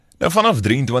Nou vanaf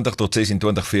 23 tot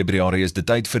 26 Februarie is dit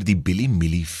tyd vir die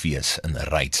BielieMieliefees in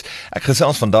Reitz. Ek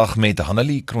gesels vandag met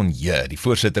Hannelie Cronje, die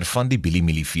voorsitter van die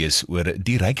BielieMieliefees, oor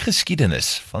die ryk geskiedenis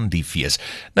van die fees.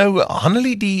 Nou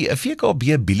Hannelie, die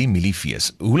VKB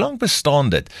BielieMieliefees, hoe lank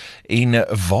bestaan dit en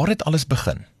waar het alles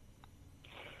begin?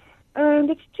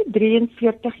 Dit is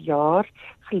 43 jaar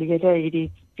gelede het die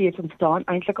fees ontstaan.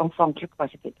 Eintlik aanvanklik was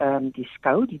dit die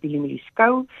skou, die BielieMieliefees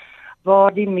skou,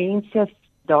 waar die mense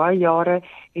daai jare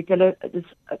het hulle, dit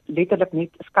is letterlik net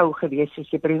 'n skou gewees, soos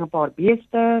jy bring 'n paar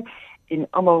beeste en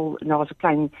almal na so 'n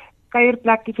klein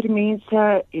kuierplekkie vir die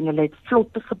mense en hulle het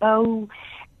vlotte gebou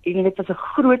en dit was 'n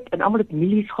groot en almal het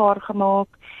mieliesgaar gemaak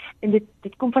en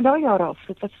dit kom van daai jare af.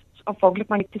 Dit was aanvanklik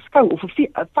maar net 'n skou of 'n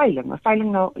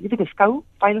veiling na, jy weet 'n skou,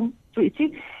 veiling, so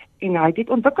ietsie, en hy het dit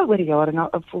ontwikkel oor die jare na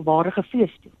 'n volwaardige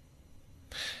fees toe.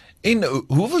 En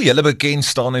hoe wil julle bekend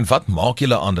staan en wat maak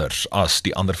julle anders as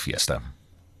die ander feeste?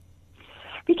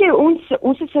 Weet jy,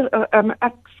 ons is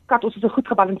ek skat ons is 'n goed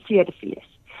gebalanseerde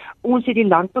fees. Ons het die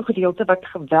landbougedeelte wat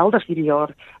geweldig hierdie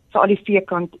jaar vir al die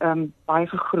veekant baie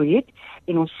gegroei het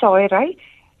en ons saaiery,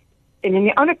 en aan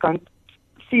die ander kant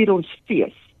vier ons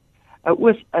fees.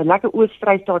 'n lekker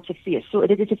Oos-Vrystaatse fees. So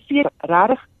dit is 'n fees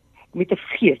regtig met 'n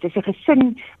gees. Dit is 'n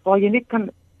gesin waar jy net kan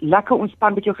lekker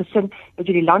ontspan met jou gesin, met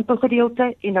jy die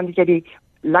landbougedeelte en dan het jy die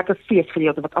lekker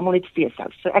feesgedeelte wat almal net fees hou.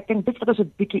 So ek dink dit wat ons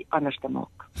 'n bietjie anders te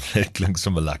maak. Dit klink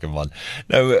sommer lekker, man.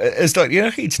 Nou, is daar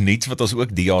enigiets nuuts wat ons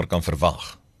ook die jaar kan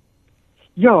verwag?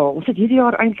 Ja, ons het hierdie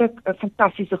jaar eintlik 'n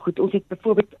fantastiese goed. Ons het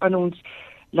byvoorbeeld aan ons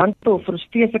landbou vir ons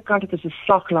feeskant, dit is 'n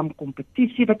slaglam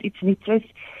kompetisie wat iets nuuts is,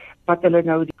 wat hulle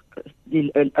nou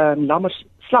die lammers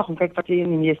slag en kyk wat hier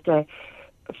in die meeste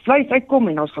vleis uitkom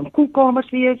en ons gaan koelkamers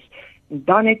wees. En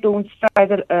dan het ons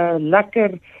verder 'n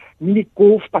lekker mini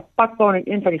golfpadbaan in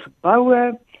een van die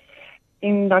geboue.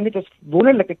 En dan het ons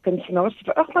wonderlike kunstenaars.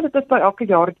 Maar dit is by elke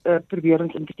jaar probeer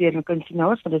ons investeer in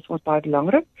kunstenaars, want dit is vir ons baie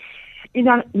belangrik. En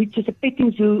dan iets soos 'n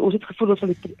petting zoo, ons het gevoel ons wil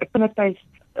 'n kindertuin,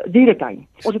 dieretuin.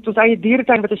 Ons het ons eie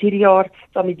dieretuin wat ons hierdie jaar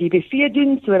saam met die DBV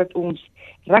doen, sodat ons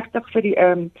regtig vir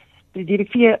die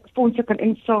DBV fondse kan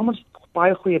insamel. Ons het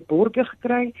baie goeie borge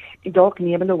gekry en dalk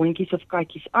neem hulle hondjies of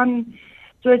katjies aan.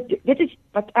 So dit is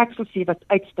wat ek sal sê wat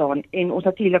uitstaan, en ons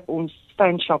natuurlik ons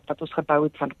tuinshop wat ons gebou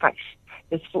het van kuis.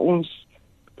 Dit is vir ons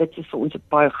 'n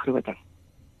baie groot ding.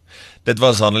 Dit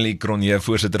was Hannelie Cronje,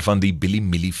 voorsitter van die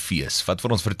BielieMieliefees, wat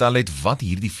vir ons vertel het wat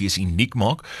hierdie fees uniek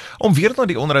maak. Om weer na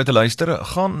die onderhoud te luister,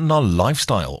 gaan na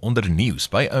Lifestyle onder nuus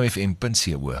by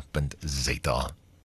ofm.co.za.